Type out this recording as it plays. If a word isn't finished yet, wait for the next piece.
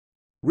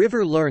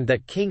River learned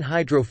that King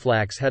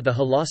Hydroflax had the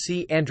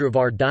Halasi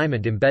Andravar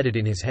diamond embedded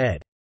in his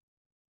head.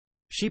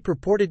 She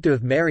purported to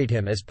have married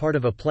him as part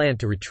of a plan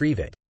to retrieve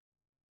it.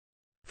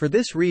 For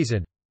this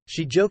reason,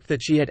 she joked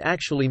that she had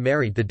actually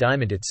married the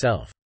diamond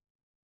itself.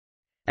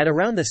 At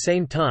around the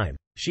same time,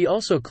 she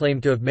also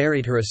claimed to have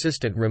married her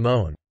assistant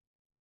Ramon.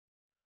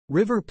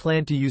 River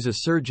planned to use a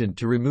surgeon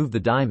to remove the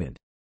diamond.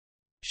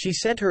 She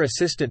sent her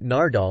assistant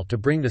Nardal to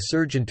bring the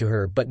surgeon to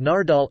her, but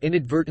Nardal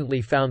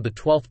inadvertently found the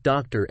 12th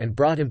doctor and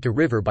brought him to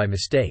River by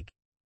mistake.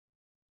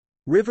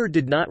 River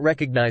did not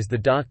recognize the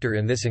doctor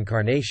in this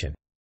incarnation.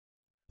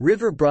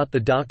 River brought the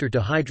doctor to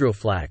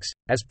Hydroflax,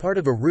 as part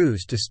of a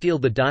ruse to steal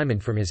the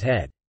diamond from his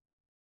head.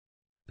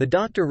 The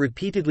doctor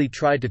repeatedly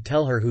tried to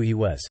tell her who he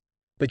was,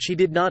 but she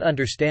did not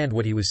understand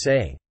what he was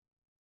saying.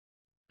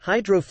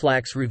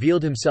 Hydroflax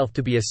revealed himself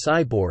to be a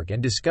cyborg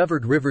and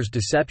discovered River's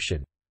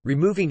deception,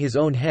 removing his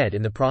own head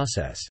in the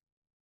process.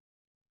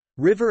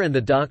 River and the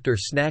doctor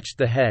snatched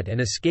the head and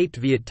escaped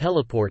via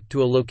teleport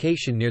to a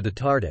location near the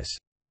TARDIS.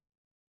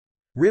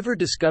 River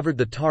discovered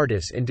the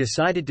TARDIS and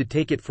decided to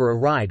take it for a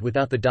ride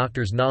without the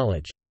doctor's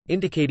knowledge,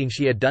 indicating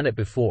she had done it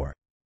before.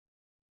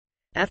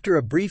 After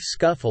a brief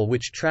scuffle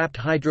which trapped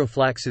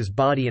Hydroflax's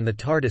body and the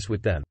TARDIS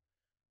with them,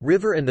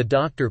 River and the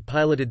doctor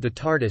piloted the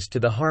TARDIS to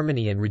the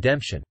Harmony and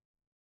Redemption.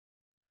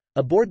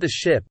 Aboard the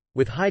ship,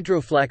 with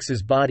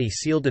Hydroflax's body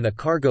sealed in a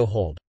cargo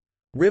hold,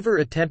 River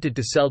attempted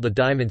to sell the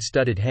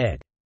diamond-studded head.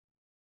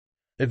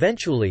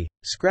 Eventually,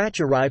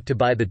 Scratch arrived to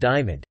buy the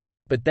diamond,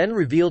 but then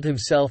revealed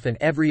himself and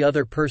every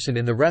other person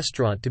in the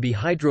restaurant to be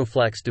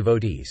Hydroflax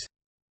devotees.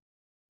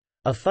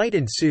 A fight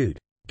ensued,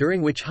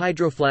 during which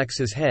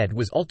Hydroflax's head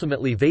was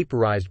ultimately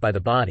vaporized by the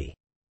body.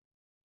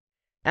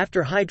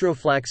 After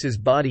Hydroflax's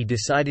body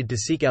decided to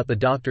seek out the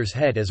doctor's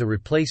head as a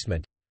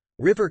replacement,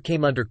 River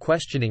came under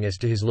questioning as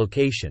to his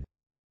location.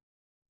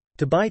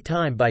 To buy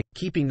time by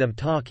keeping them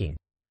talking,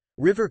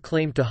 River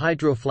claimed to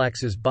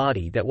Hydroflax's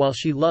body that while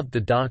she loved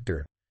the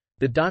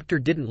doctor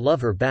didn't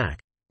love her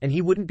back, and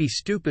he wouldn't be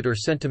stupid or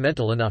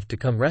sentimental enough to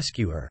come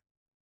rescue her.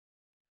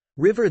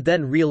 River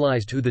then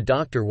realized who the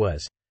doctor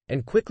was,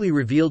 and quickly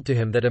revealed to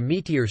him that a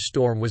meteor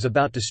storm was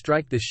about to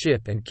strike the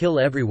ship and kill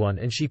everyone,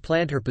 and she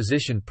planned her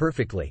position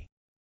perfectly.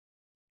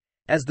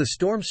 As the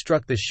storm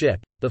struck the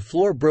ship, the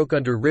floor broke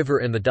under River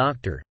and the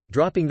doctor,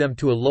 dropping them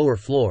to a lower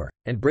floor,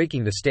 and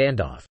breaking the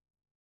standoff.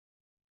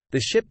 The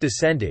ship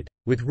descended,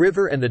 with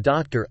River and the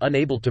doctor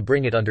unable to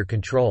bring it under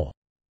control.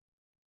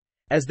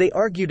 As they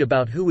argued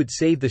about who would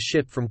save the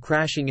ship from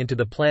crashing into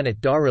the planet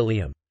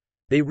Darillium,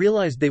 they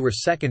realized they were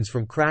seconds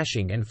from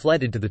crashing and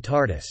fled into the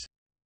TARDIS.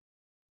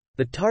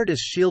 The TARDIS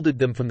shielded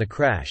them from the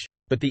crash,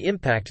 but the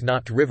impact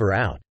knocked River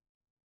out.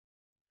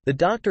 The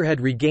doctor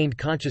had regained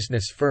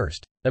consciousness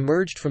first,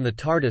 emerged from the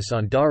TARDIS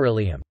on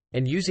Darillium,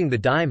 and using the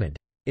diamond,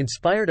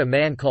 inspired a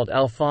man called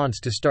Alphonse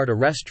to start a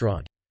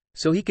restaurant,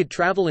 so he could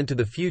travel into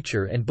the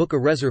future and book a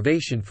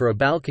reservation for a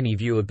balcony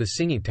view of the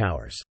Singing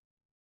Towers.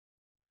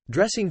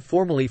 Dressing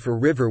formally for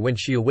River when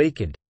she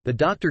awakened, the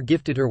doctor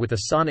gifted her with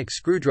a sonic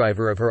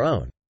screwdriver of her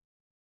own.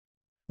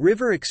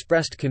 River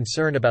expressed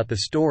concern about the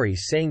story,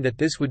 saying that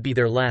this would be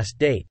their last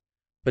date,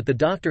 but the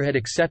doctor had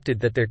accepted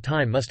that their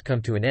time must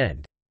come to an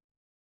end.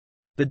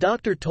 The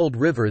doctor told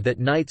River that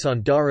nights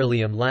on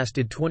Darillium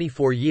lasted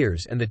 24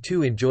 years and the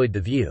two enjoyed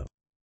the view.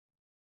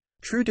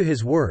 True to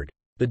his word,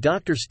 the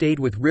doctor stayed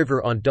with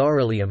River on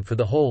Darillium for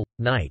the whole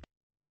night.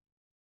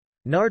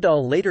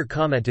 Nardal later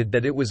commented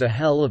that it was a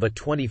hell of a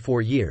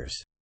 24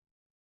 years.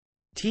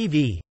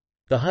 TV.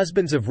 The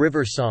Husbands of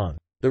River song,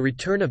 The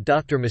Return of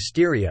Dr.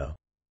 Mysterio.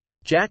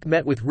 Jack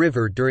met with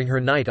River during her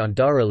night on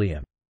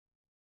Darillium.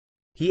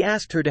 He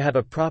asked her to have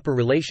a proper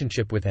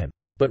relationship with him,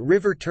 but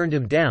River turned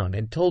him down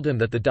and told him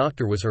that the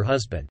doctor was her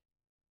husband.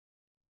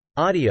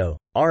 Audio,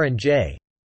 R&J.